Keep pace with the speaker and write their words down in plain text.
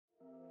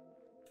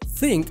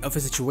Think of a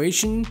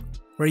situation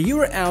where you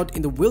are out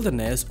in the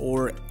wilderness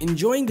or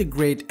enjoying the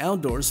great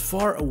outdoors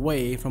far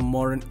away from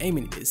modern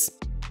amenities.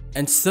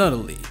 And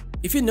suddenly,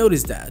 if you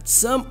notice that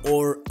some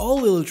or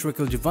all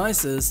electrical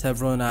devices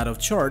have run out of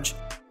charge,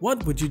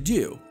 what would you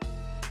do?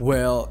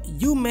 Well,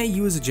 you may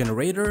use a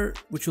generator,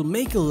 which will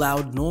make a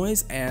loud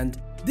noise,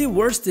 and the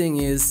worst thing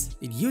is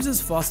it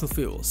uses fossil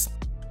fuels.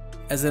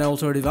 As an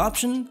alternative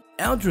option,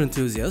 outdoor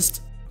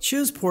enthusiasts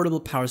choose portable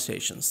power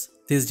stations.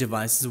 These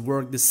devices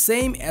work the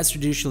same as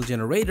traditional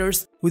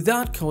generators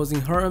without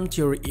causing harm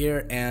to your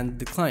air and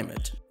the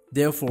climate.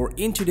 Therefore,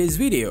 in today's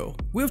video,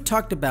 we've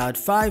talked about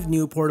 5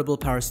 new portable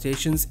power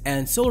stations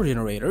and solar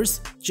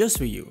generators just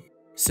for you.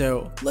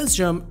 So let's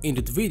jump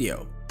into the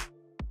video.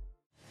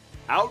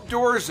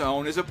 Outdoor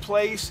Zone is a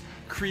place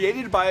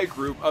created by a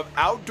group of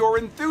outdoor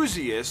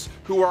enthusiasts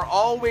who are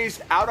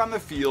always out on the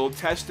field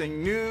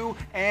testing new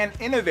and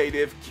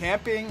innovative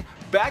camping,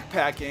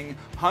 backpacking,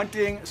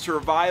 hunting,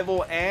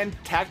 survival, and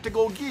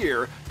tactical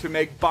gear to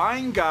make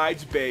buying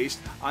guides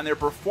based on their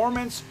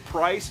performance,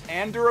 price,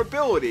 and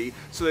durability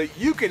so that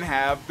you can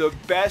have the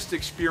best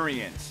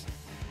experience.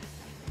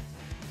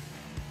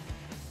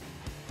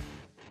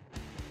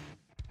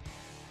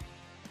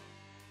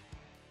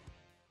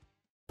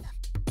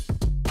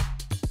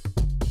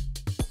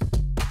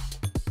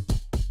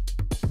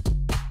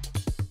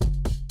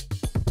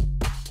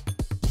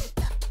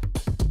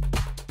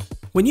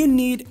 When you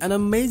need an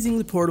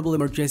amazingly portable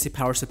emergency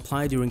power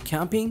supply during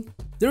camping,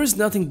 there is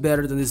nothing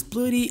better than this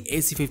Bluetti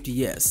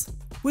AC50S,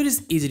 which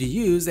is easy to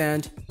use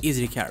and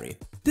easy to carry.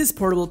 This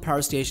portable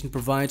power station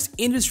provides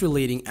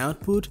industry-leading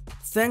output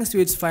thanks to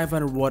its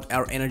 500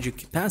 watt-hour energy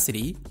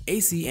capacity,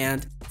 AC,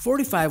 and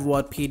 45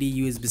 watt PD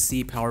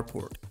USB-C power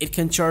port. It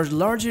can charge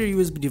larger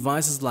USB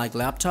devices like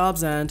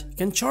laptops and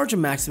can charge a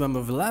maximum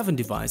of 11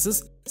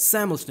 devices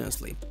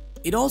simultaneously.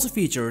 It also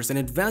features an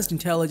advanced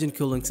intelligent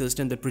cooling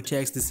system that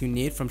protects this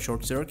unit from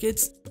short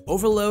circuits,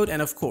 overload,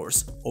 and of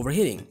course,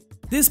 overheating.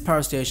 This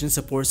power station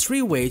supports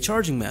 3-way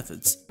charging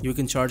methods. You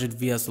can charge it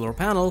via solar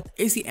panel,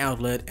 AC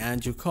outlet,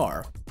 and your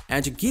car.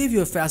 And to give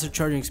you a faster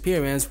charging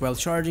experience while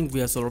charging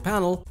via solar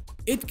panel,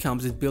 it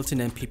comes with built-in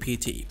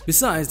MPPT.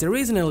 Besides, there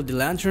is an LED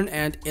lantern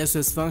and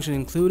SOS function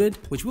included,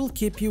 which will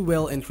keep you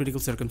well in critical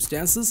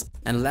circumstances.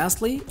 And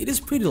lastly, it is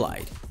pretty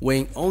light,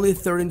 weighing only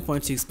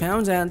 13.6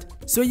 pounds, and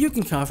so you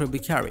can comfortably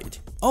carry it.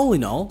 All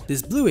in all,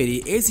 this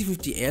Bluetti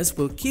AC50S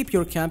will keep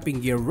your camping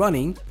gear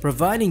running,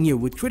 providing you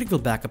with critical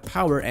backup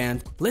power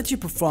and let you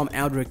perform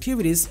outdoor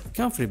activities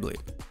comfortably.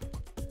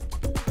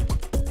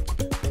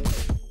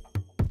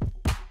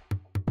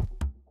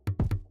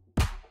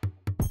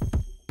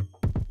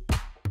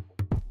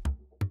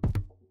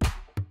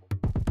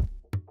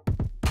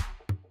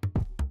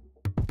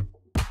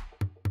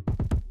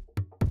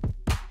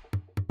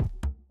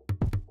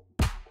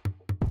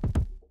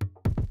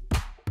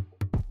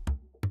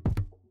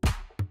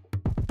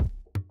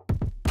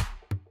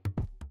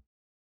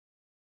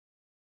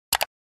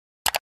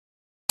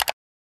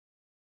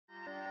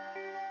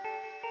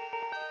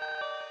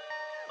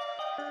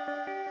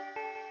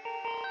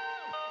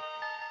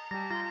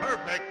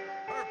 Perfect.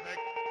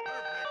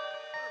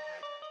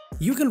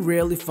 You can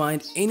rarely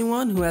find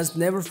anyone who has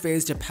never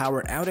faced a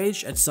power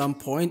outage at some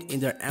point in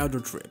their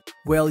outdoor trip.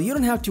 Well, you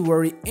don't have to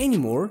worry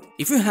anymore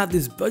if you have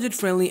this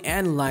budget-friendly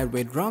and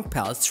lightweight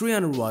Rockpals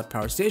 300 watt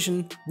power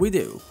station with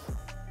you.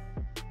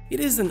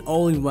 It is an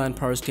all-in-one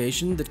power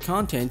station that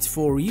contains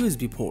 4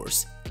 USB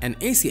ports, an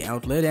AC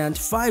outlet, and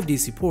 5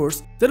 DC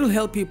ports that will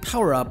help you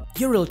power up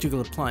your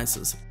electrical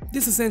appliances.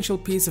 This essential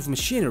piece of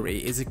machinery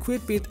is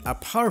equipped with a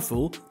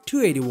powerful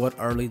 280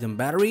 watt lithium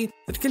battery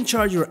that can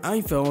charge your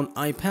iPhone,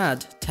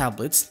 iPad,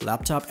 tablets,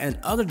 laptop, and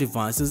other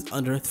devices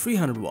under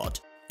 300 watt.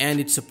 And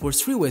it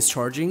supports 3-way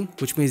charging,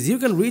 which means you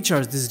can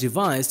recharge this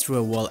device through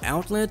a wall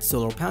outlet,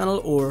 solar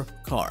panel, or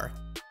car.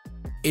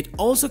 It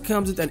also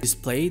comes with a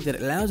display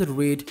that allows you to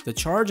read the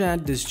charge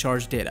and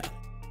discharge data.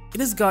 It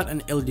has got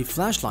an LED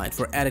flashlight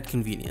for added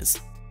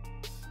convenience.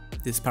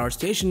 This power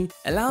station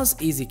allows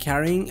easy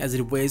carrying as it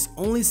weighs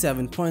only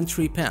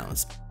 7.3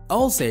 pounds.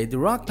 I'll say the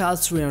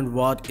Rockpals 300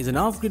 watt is an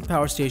off-grid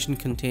power station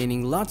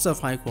containing lots of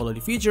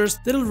high-quality features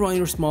that will run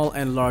your small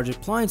and large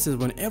appliances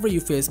whenever you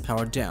face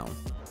power down.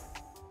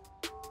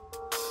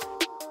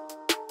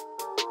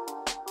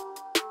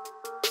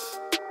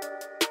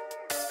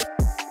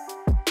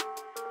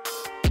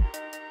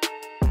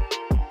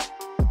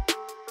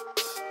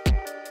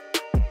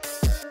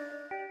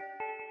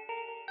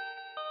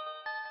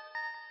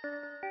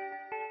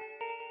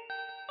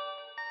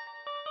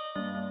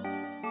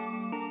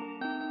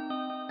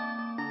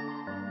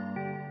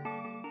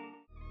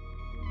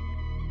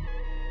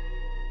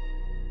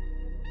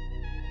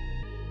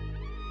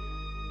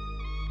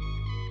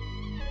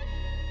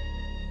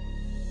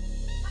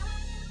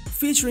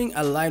 Featuring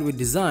a lightweight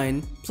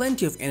design,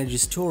 plenty of energy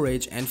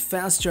storage, and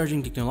fast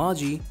charging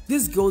technology,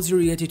 this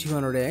Goldseer Yeti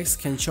 200X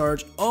can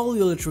charge all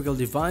your electrical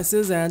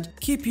devices and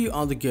keep you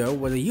on the go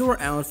whether you are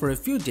out for a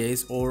few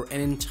days or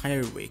an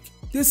entire week.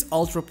 This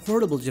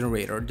ultra-portable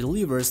generator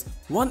delivers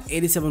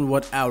 187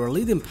 watt-hour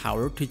lithium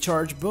power to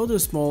charge both the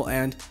small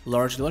and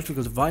large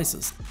electrical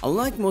devices.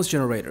 Unlike most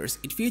generators,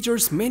 it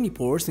features many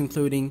ports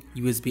including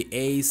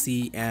USB-A,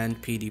 C,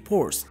 and PD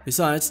ports.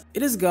 Besides,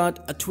 it has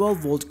got a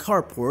 12-volt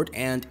car port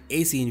and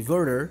AC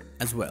inverter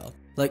as well.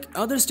 Like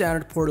other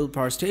standard portable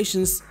power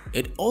stations,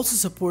 it also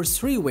supports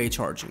three-way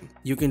charging.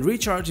 You can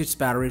recharge its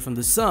battery from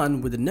the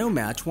sun with a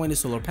Nomad 20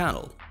 solar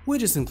panel,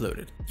 which is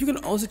included. You can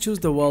also choose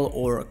the wall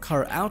or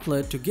car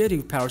outlet to get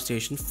your power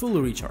station fully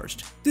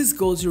recharged. This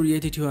Goldseer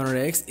Yeti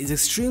 200X is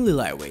extremely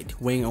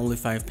lightweight, weighing only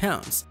 5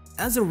 pounds.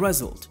 As a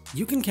result,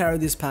 you can carry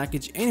this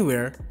package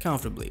anywhere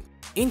comfortably.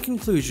 In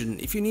conclusion,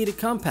 if you need a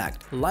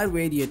compact,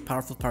 lightweight yet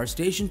powerful power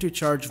station to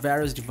charge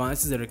various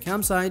devices at a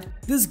campsite,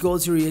 this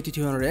Goldseer Yeti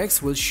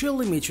 200X will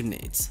surely meet your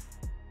needs.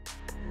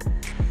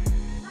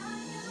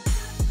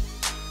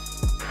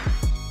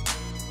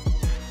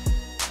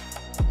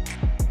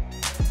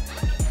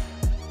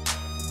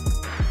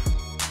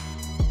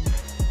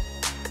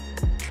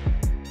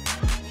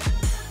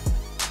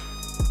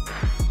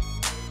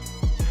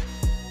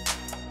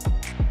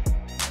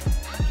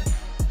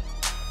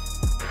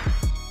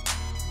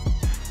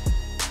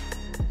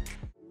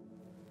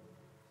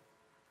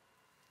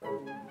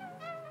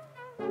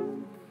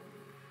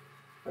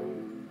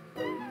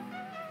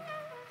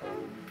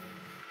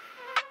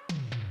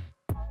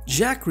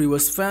 Jackery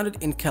was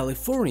founded in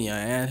California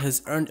and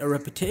has earned a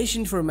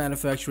reputation for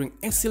manufacturing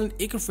excellent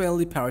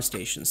eco-friendly power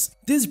stations.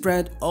 This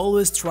brand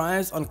always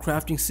strives on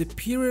crafting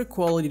superior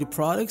quality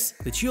products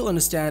that you'll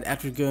understand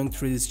after going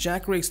through this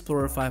Jackery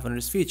Explorer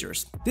 500's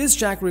features. This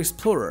Jackery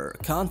Explorer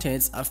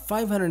contains a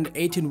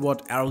 518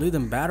 watt-hour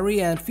lithium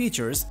battery and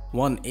features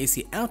one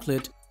AC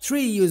outlet,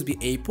 3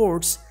 USB-A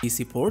ports,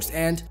 DC ports,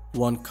 and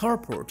 1 car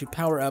port to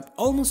power up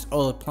almost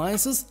all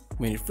appliances,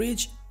 mini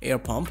fridge, air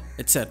pump,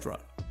 etc.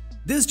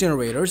 This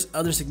generator's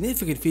other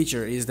significant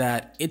feature is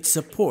that it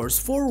supports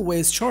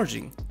 4-way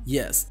charging.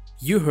 Yes,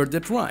 you heard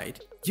that right.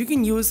 You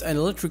can use an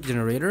electric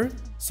generator,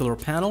 solar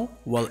panel,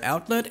 wall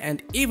outlet,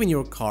 and even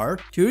your car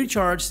to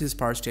recharge this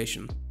power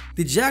station.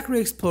 The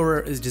Jackery Explorer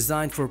is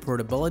designed for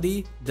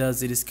portability,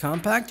 thus it is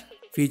compact,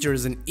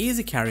 features an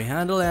easy carry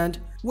handle,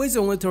 and weighs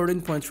only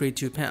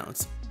 13.32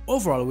 pounds.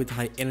 Overall, with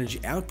high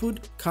energy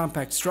output,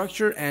 compact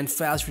structure, and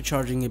fast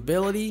recharging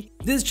ability,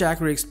 this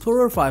Jackery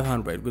Explorer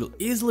 500 will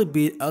easily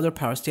beat other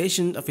power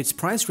stations of its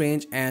price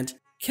range and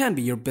can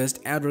be your best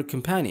outdoor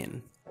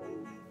companion.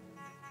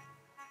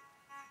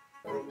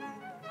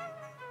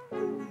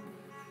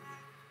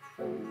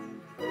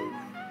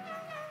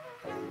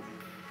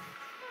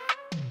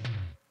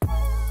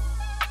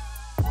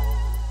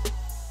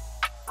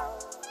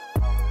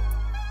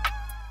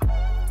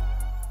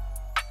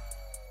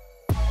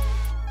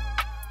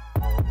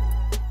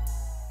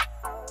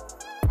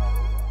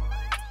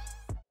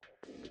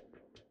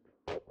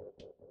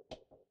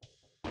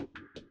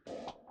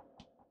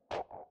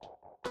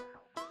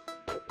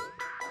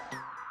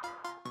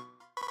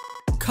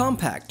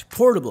 Compact,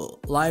 portable,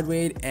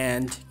 lightweight,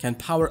 and can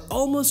power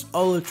almost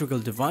all electrical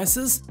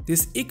devices,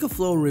 this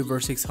EcoFlow River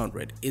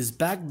 600 is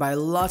backed by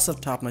lots of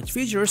top-notch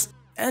features,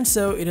 and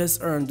so it has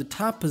earned the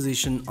top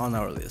position on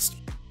our list.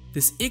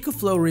 This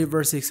EcoFlow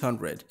River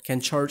 600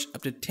 can charge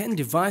up to 10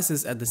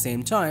 devices at the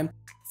same time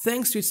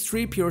thanks to its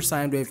 3 pure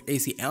sine wave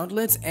AC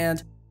outlets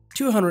and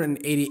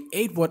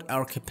 288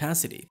 watt-hour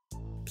capacity.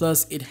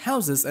 Plus, it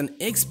houses an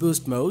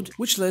X-Boost mode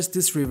which lets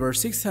this River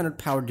 600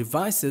 power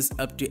devices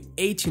up to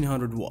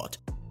 1800 watt.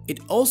 It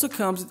also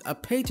comes with a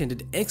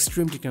patented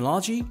Extreme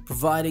technology,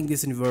 providing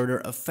this inverter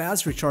a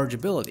fast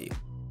rechargeability.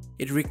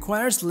 It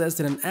requires less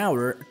than an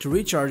hour to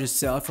recharge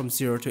itself from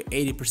 0 to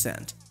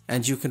 80%,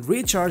 and you can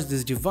recharge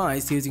this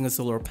device using a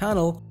solar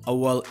panel, a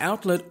wall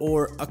outlet,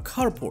 or a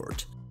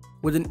carport.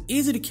 With an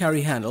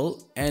easy-to-carry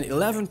handle and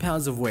 11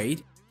 pounds of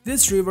weight,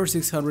 this River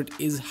 600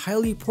 is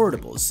highly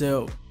portable,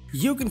 so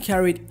you can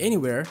carry it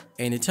anywhere,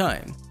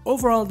 anytime.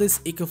 Overall, this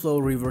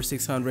EcoFlow River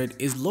 600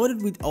 is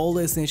loaded with all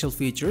the essential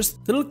features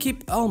that will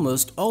keep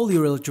almost all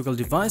your electrical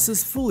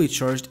devices fully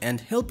charged and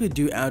help you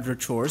do outdoor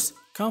chores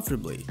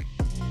comfortably.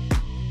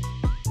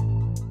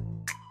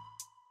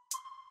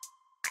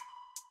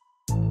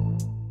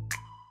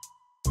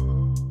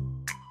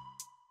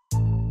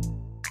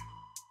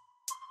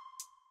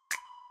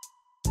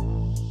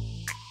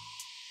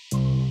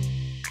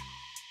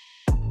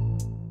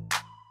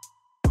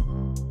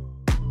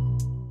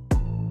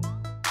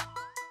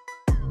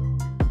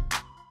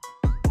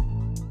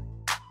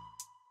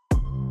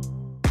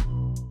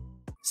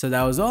 So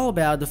that was all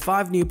about the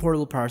 5 new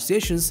portable power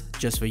stations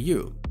just for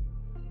you.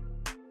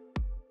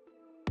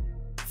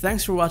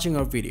 Thanks for watching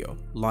our video.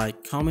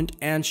 Like, comment,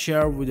 and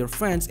share with your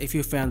friends if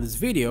you found this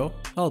video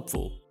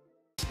helpful.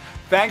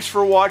 Thanks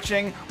for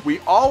watching. We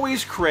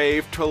always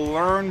crave to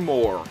learn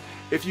more.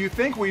 If you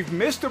think we've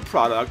missed a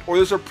product or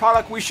there's a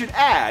product we should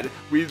add,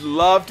 we'd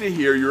love to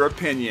hear your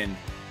opinion.